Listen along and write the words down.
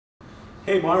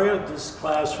Hey Mario, this is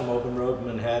Claus from Volkswagen of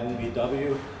Manhattan,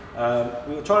 VW.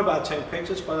 We were talking about taking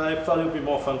pictures, but I thought it would be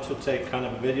more fun to take kind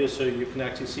of a video so you can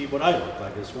actually see what I look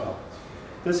like as well.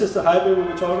 This is the hybrid we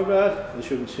were talking about. As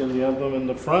you can see on the emblem in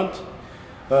the front.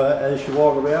 As you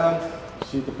walk around,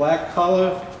 see the black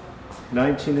color,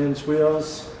 19-inch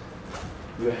wheels.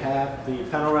 You have the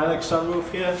panoramic sunroof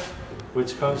here,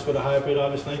 which comes with a hybrid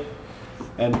obviously.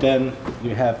 And then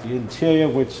you have the interior,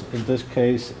 which in this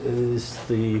case is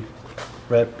the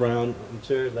red-brown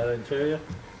interior, leather interior.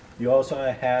 You also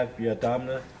have your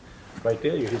odometer right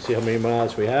there. You can see how many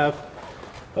miles we have.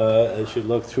 As you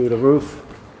look through the roof,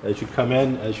 as you come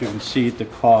in, as you can see, the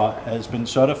car has been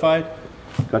certified.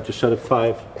 Got your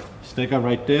certified sticker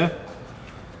right there.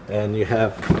 And you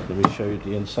have, let me show you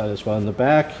the inside as well in the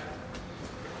back.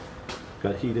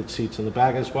 Got heated seats in the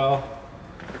back as well.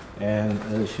 And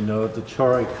as you know, the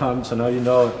Touareg comes, I know you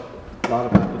know a lot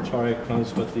about the Touareg,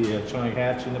 comes with the Touareg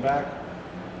hatch in the back.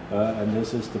 And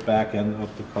this is the back end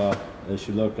of the car as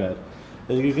you look at.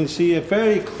 As you can see, a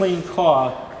very clean car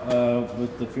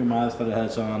with the few miles that it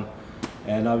has on.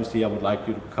 And obviously I would like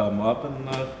you to come up and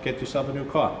get yourself a new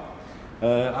car.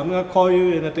 I'm going to call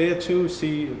you in a day or two,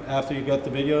 see after you get the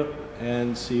video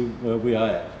and see where we are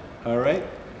at. Alright?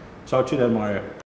 Talk to you then, Mario.